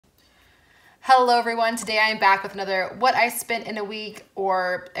Hello everyone, today I am back with another what I spent in a week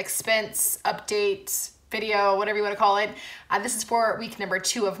or expense update video, whatever you want to call it. This is for week number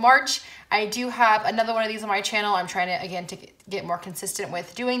 2 of March. I do have another one of these on my channel. I'm trying to, again, to get more consistent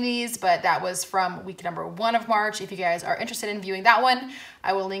with doing these, but that was from week number 1 of March. If you guys are interested in viewing that one,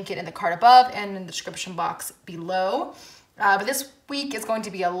 I will link it in the card above and in the description box below. But this week is going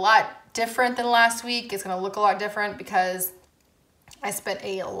to be a lot different than last week. It's going to look a lot different because I spent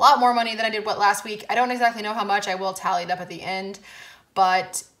a lot more money than I did last week. I don't exactly know how much. I will tally it up at the end,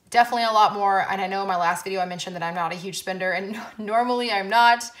 but definitely a lot more. And I know in my last video I mentioned that I'm not a huge spender, and normally I'm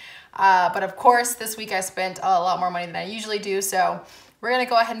not. But of course, this week I spent a lot more money than I usually do. So we're gonna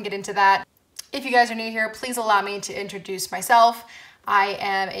go ahead and get into that. If you guys are new here, please allow me to introduce myself. I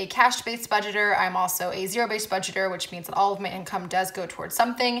am a cash-based budgeter. I'm also a zero-based budgeter, which means that all of my income does go towards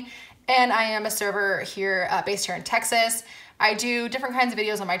something. And I am a server here, based here in Texas. I do different kinds of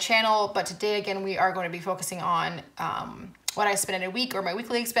videos on my channel, but today, again, we are going to be focusing on what I spend in a week or my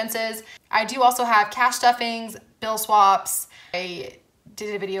weekly expenses. I do also have cash stuffings, bill swaps. I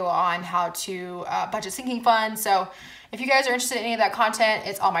did a video on how to budget sinking funds. So if you guys are interested in any of that content,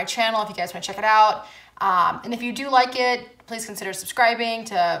 it's on my channel if you guys want to check it out. And if you do like it, please consider subscribing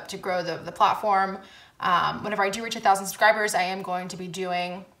to grow the platform. Whenever I do reach 1,000 subscribers, I am going to be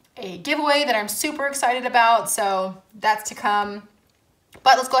doing a giveaway that I'm super excited about, so that's to come.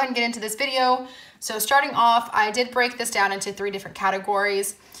 But let's go ahead and get into this video. So starting off, I did break this down into 3 different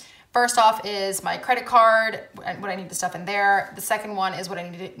categories. First off is my credit card, what I need to stuff in there. The second one is what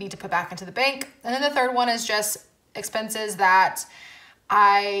I need to put back into the bank. And then the third one is just expenses that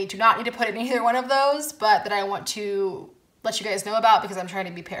I do not need to put in either one of those, but that I want to let you guys know about because I'm trying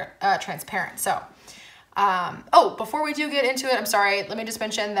to be transparent. So oh, before we do get into it, I'm sorry, let me just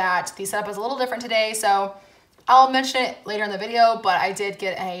mention that the setup is a little different today. So I'll mention it later in the video, but I did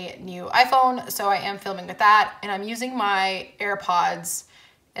get a new iPhone, so I am filming with that. And I'm using my AirPods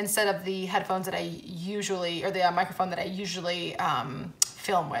instead of the headphones that I usually, or the microphone that I usually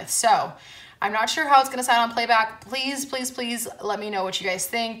film with. So I'm not sure how it's gonna sound on playback. Please, please, please let me know what you guys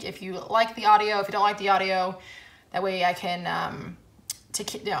think. If you like the audio, if you don't like the audio, that way I can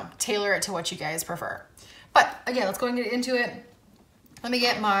tailor it to what you guys prefer. But again, let's go and get into it. Let me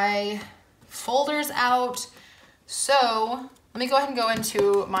get my folders out. So let me go ahead and go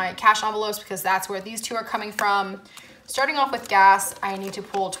into my cash envelopes because that's where these 2 are coming from. Starting off with gas, I need to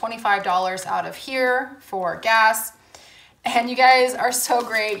pull $25 out of here for gas. And you guys are so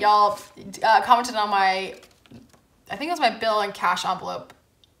great. Y'all commented on my, I think it was my bill and cash envelope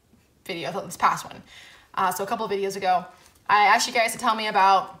video, I thought this past one. So a couple of videos ago, I asked you guys to tell me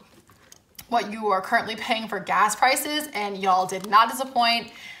about what you are currently paying for gas prices, and y'all did not disappoint.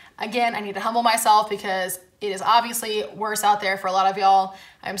 Again, I need to humble myself because it is obviously worse out there for a lot of y'all.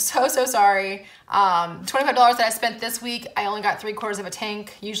 I'm so sorry. $25 that I spent this week, I only got 3/4 of a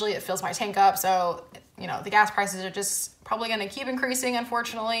tank. Usually it fills my tank up, so you know the gas prices are just probably gonna keep increasing,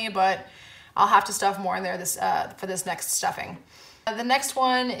 unfortunately, but I'll have to stuff more in there for this next stuffing. The next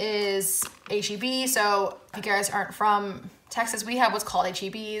one is HEB. So if you guys aren't from Texas, we have what's called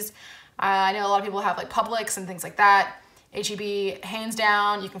HEBs. I know a lot of people have like Publix and things like that. HEB, hands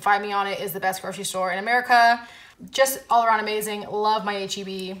down, you can find me on it, is the best grocery store in America. Just all around amazing. Love my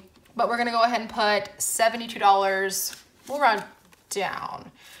HEB. But we're gonna go ahead and put $72. We'll round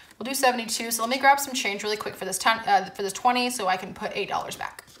down. We'll do 72. So let me grab some change really quick for this 20 so I can put $8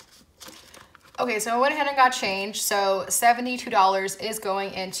 back. Okay, so I went ahead and got change. So $72 is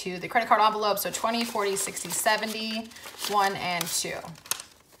going into the credit card envelope. So 20, 40, 60, 70, 1 and 2.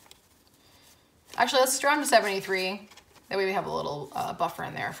 Actually, let's round to 73. That way we have a little buffer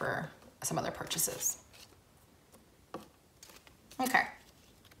in there for some other purchases. Okay.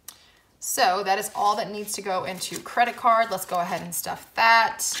 So that is all that needs to go into credit card. Let's go ahead and stuff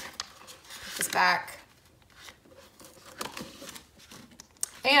that. Put this back.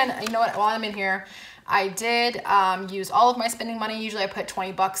 And you know what, while I'm in here, I did use all of my spending money. Usually I put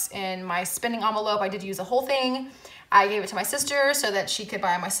 20 bucks in my spending envelope. I did use the whole thing. I gave it to my sister so that she could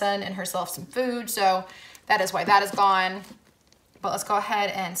buy my son and herself some food. So that is why that is gone. But let's go ahead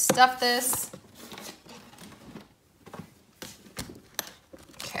and stuff this.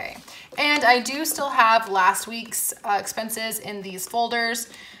 Okay. And I do still have last week's expenses in these folders.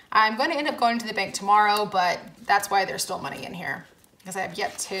 I'm going to end up going to the bank tomorrow, but that's why there's still money in here because I have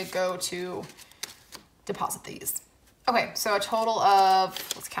yet to go to deposit these. Okay, so a total of,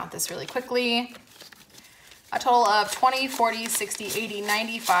 let's count this really quickly. A total of 20, 40, 60, 80,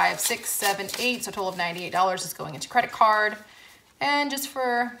 95, 6, 7, 8. So a total of $98 is going into credit card. And just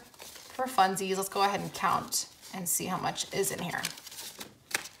for funsies, let's go ahead and count and see how much is in here.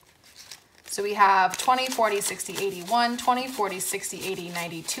 So we have 20, 40, 60, 80, 1, 20, 40, 60, 80,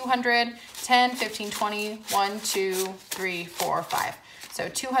 90, 200, 10, 15, 20, 1, 2, 3, 4, 5. So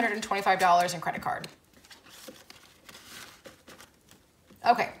 $225 in credit card.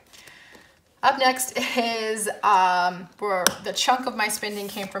 Okay. Up next is where the chunk of my spending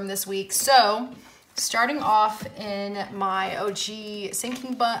came from this week. So starting off in my OG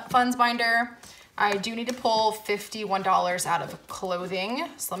sinking funds binder, I do need to pull $51 out of clothing.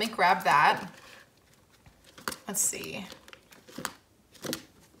 So let me grab that. Let's see.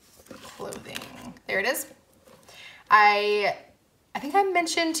 Clothing. There it is. I think I did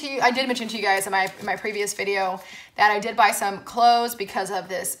mention to you guys in my previous video that I did buy some clothes because of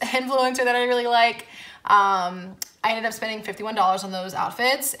this influencer that I really like. I ended up spending $51 on those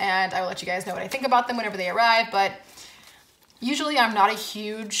outfits, and I will let you guys know what I think about them whenever they arrive. But usually I'm not a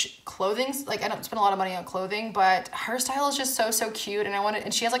huge clothing, like I don't spend a lot of money on clothing, but her style is just so cute,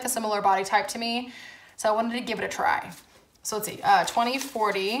 and she has like a similar body type to me, so I wanted to give it a try. So let's see, 20,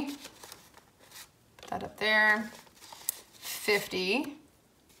 40, put that up there, 50,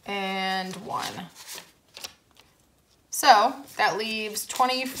 and 1. So that leaves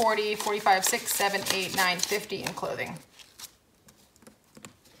 20, 40, 45, 6, 7, 8, 9, 50 in clothing.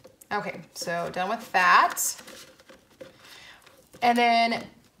 Okay, so done with that. And then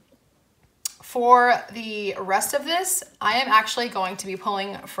for the rest of this, I am actually going to be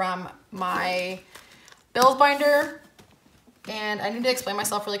pulling from my bills binder. And I need to explain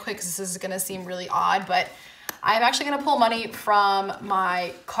myself really quick because this is gonna seem really odd, but I'm actually gonna pull money from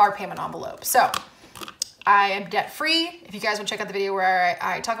my car payment envelope. So I am debt free. If you guys want to check out the video where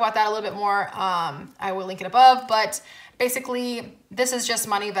I talk about that a little bit more, I will link it above. But basically, this is just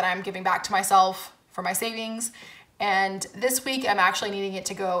money that I'm giving back to myself for my savings. And this week, I'm actually needing it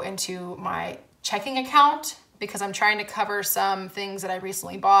to go into my checking account because I'm trying to cover some things that I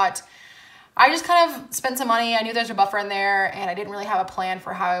recently bought. I just kind of spent some money. I knew there's a buffer in there, and I didn't really have a plan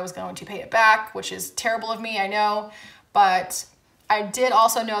for how I was going to pay it back, which is terrible of me, I know. But I did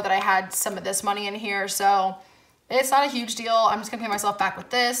also know that I had some of this money in here, so it's not a huge deal. I'm just gonna pay myself back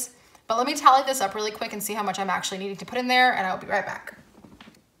with this. But let me tally this up really quick and see how much I'm actually needing to put in there, and I'll be right back.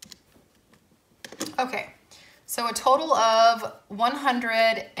 Okay, so a total of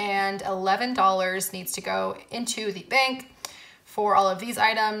 $111 needs to go into the bank for all of these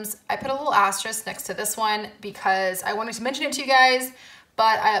items. I put a little asterisk next to this one because I wanted to mention it to you guys,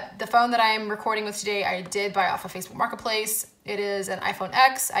 but the phone that I'm recording with today, I did buy off of Facebook Marketplace. It is an iPhone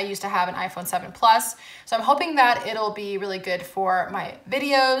X. I used to have an iPhone 7 Plus. So I'm hoping that it'll be really good for my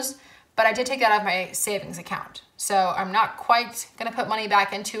videos, but I did take that out of my savings account. So I'm not quite gonna put money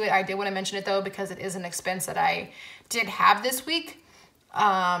back into it. I did wanna mention it though, because it is an expense that I did have this week.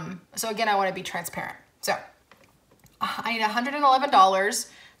 So again, I wanna be transparent. So I need $111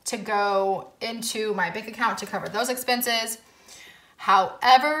 to go into my bank account to cover those expenses.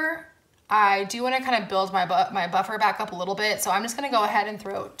 However, I do want to kind of build my buffer back up a little bit. So I'm just going to go ahead and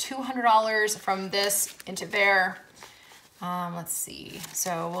throw $200 from this into there. Let's see.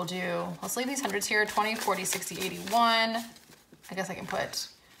 So let's leave these hundreds here. 20, 40, 60, 81. I guess I can put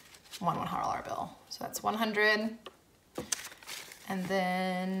one $100 bill. So that's 100. And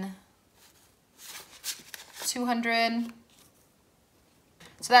then 200.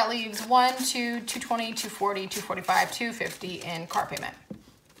 So that leaves 1, 2, 220, 240, 245, 250 in car payment.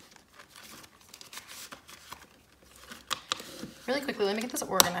 Really quickly, let me get this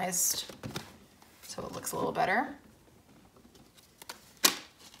organized so it looks a little better.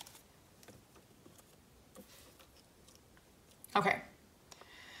 Okay.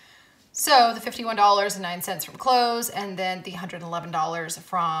 So the $51.09 from clothes, and then the $111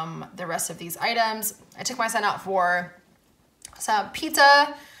 from the rest of these items. I took my son out for some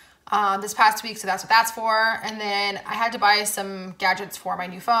pizza this past week, so that's what that's for. And then I had to buy some gadgets for my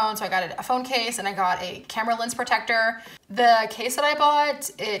new phone, so I got a phone case and I got a camera lens protector. The case that I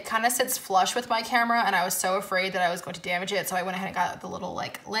bought, it kind of sits flush with my camera, and I was so afraid that I was going to damage it, so I went ahead and got the little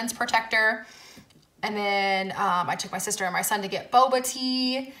like lens protector. And then I took my sister and my son to get boba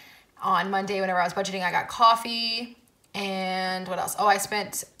tea. On Monday, whenever I was budgeting, I got coffee. And what else? Oh, I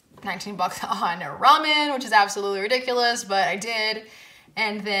spent 19 bucks on ramen, which is absolutely ridiculous, but I did.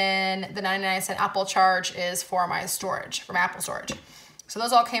 And then the 99-cent Apple charge is for my storage, from Apple Storage. So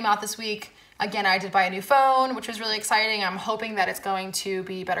those all came out this week. Again, I did buy a new phone, which was really exciting. I'm hoping that it's going to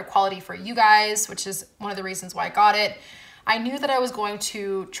be better quality for you guys, which is one of the reasons why I got it. I knew that I was going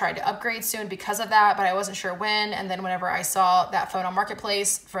to try to upgrade soon because of that, but I wasn't sure when. And then whenever I saw that phone on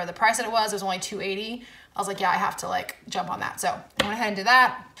Marketplace for the price that it was only $280. I was like, yeah, I have to like jump on that. So I went ahead and did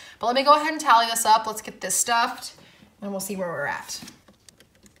that. But let me go ahead and tally this up. Let's get this stuffed and we'll see where we're at.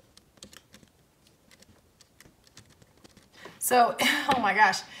 So, oh my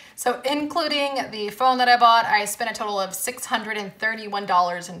gosh. So including the phone that I bought, I spent a total of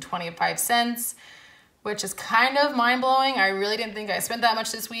 $631.25, which is kind of mind-blowing. I really didn't think I spent that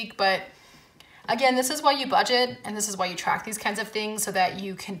much this week, but again, this is why you budget and this is why you track these kinds of things so that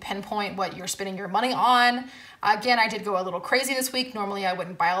you can pinpoint what you're spending your money on. Again, I did go a little crazy this week. Normally I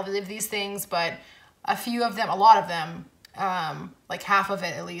wouldn't buy all of these things, but a lot of them, like half of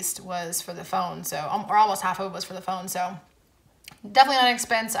it at least was for the phone. So, or almost half of it was for the phone. So definitely not an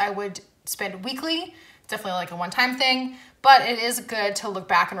expense I would spend weekly. Definitely like a one-time thing, but it is good to look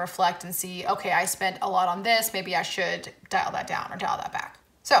back and reflect and see, okay, I spent a lot on this. Maybe I should dial that down or dial that back.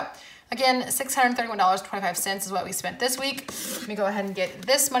 So again, $631.25 is what we spent this week. Let me go ahead and get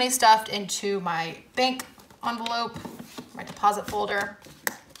this money stuffed into my bank envelope, my deposit folder.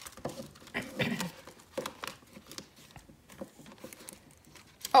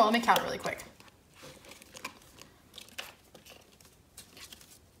 Oh, let me count it really quick.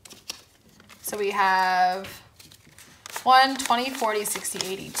 So we have 1, 20, 40, 60,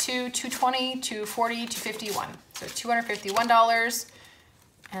 80, 2, 220, 240, 251. So $251.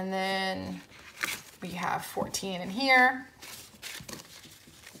 And then we have 14 in here.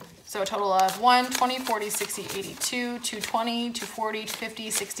 So a total of 1, 20, 40, 60, 82, 220, 240, 250,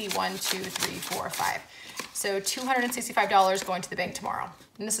 61, 2, 3, 4, 5. So $265 going to the bank tomorrow.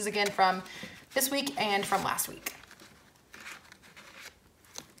 And this is again from this week and from last week.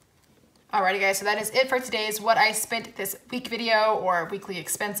 Alrighty guys, so that is it for today's What I Spent This Week video or weekly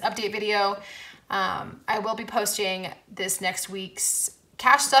expense update video. I will be posting this next week's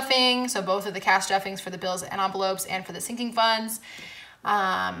cash stuffing, so both of the cash stuffings for the bills and envelopes and for the sinking funds.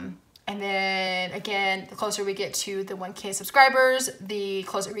 And then again, the closer we get to the 1K subscribers, the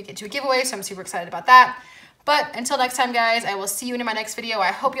closer we get to a giveaway, so I'm super excited about that. But until next time guys, I will see you in my next video.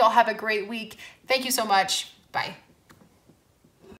 I hope you all have a great week. Thank you so much. Bye.